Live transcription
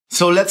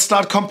So let's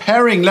start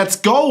comparing. Let's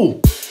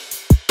go.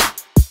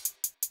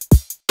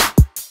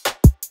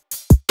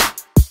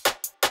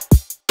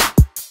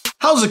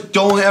 How's it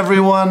going,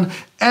 everyone?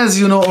 As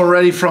you know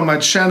already from my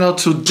channel,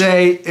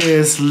 today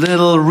is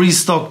Lidl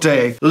restock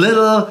day.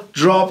 Lidl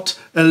dropped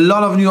a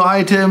lot of new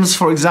items,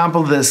 for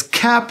example this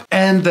cap,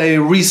 and they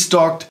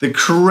restocked the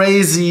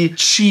crazy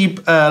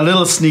cheap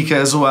Lidl sneaker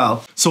as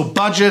well. So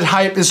budget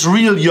hype is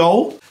real,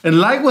 yo. And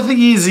like with the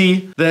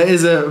Yeezy, there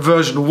is a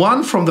version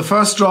 1 from the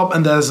first drop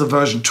and there's a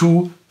version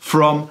 2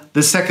 from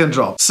the second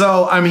drop.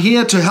 So I'm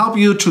here to help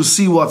you to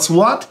see what's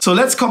what. So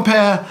let's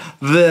compare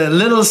the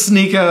Lidl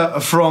sneaker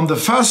from the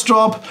first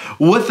drop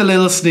with the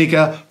Lidl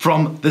sneaker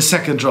from the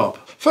second drop.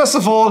 First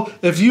of all,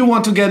 if you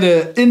want to get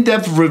an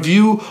in-depth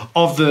review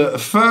of the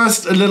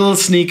first Lidl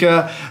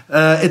sneaker,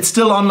 it's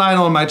still online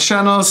on my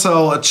channel,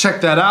 so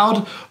check that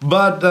out.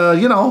 But,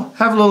 you know,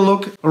 have a little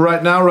look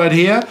right now, right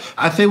here.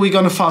 I think we're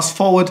gonna fast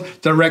forward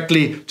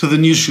directly to the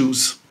new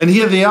shoes. And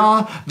here they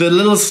are, the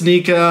Lidl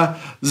sneaker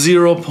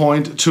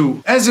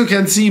 0.2. As you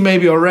can see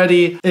maybe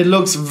already, it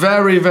looks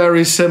very,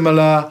 very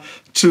similar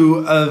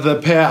to the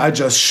pair I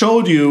just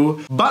showed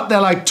you, but there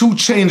are like two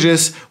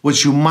changes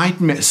which you might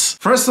miss.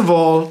 First of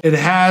all, it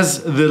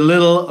has the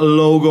Lidl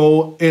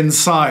logo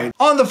inside.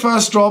 On the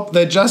first drop,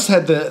 they just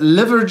had the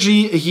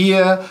livery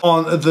here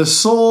on the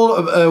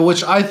sole,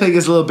 which I think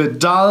is a little bit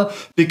dull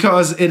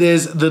because it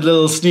is the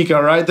Lidl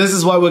sneaker, right? This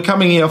is what we're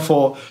coming here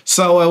for.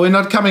 So we're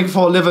not coming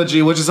for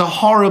livery, which is a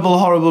horrible,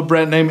 horrible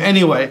brand name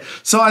anyway.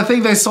 So I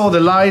think they saw the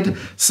light,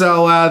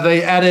 so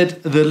they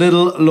added the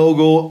Lidl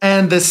logo.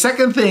 And the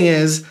second thing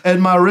is,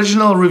 in my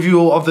original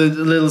review of the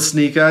Lidl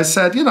sneaker, I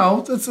said, you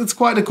know, it's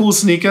quite a cool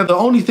sneaker. The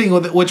only thing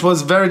which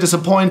was very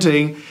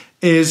disappointing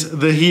is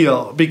the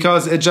heel,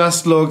 because it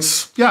just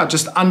looks, yeah,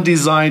 just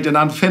undesigned and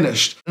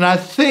unfinished. And I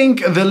think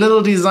the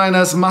Lidl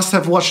designers must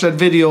have watched that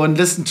video and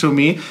listened to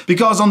me,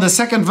 because on the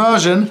second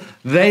version,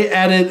 they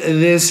added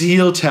this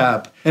heel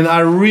tab. And I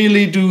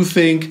really do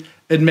think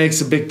it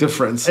makes a big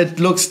difference. It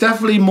looks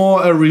definitely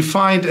more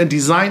refined and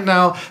designed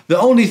now. The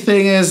only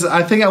thing is,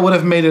 I think I would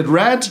have made it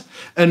red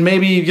and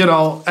maybe, you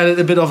know, added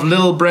a bit of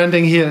Lidl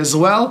branding here as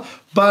well.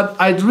 But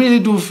I really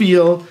do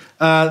feel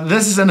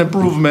this is an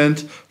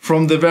improvement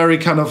from the very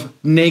kind of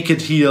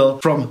naked heel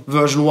from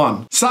version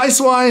 1.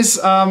 Size-wise,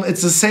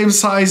 it's the same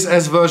size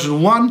as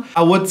version 1.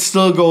 I would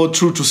still go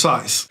true to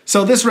size.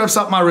 So this wraps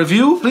up my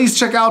review. Please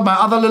check out my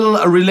other little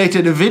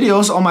related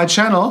videos on my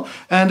channel.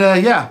 And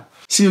yeah,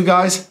 see you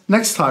guys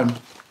next time.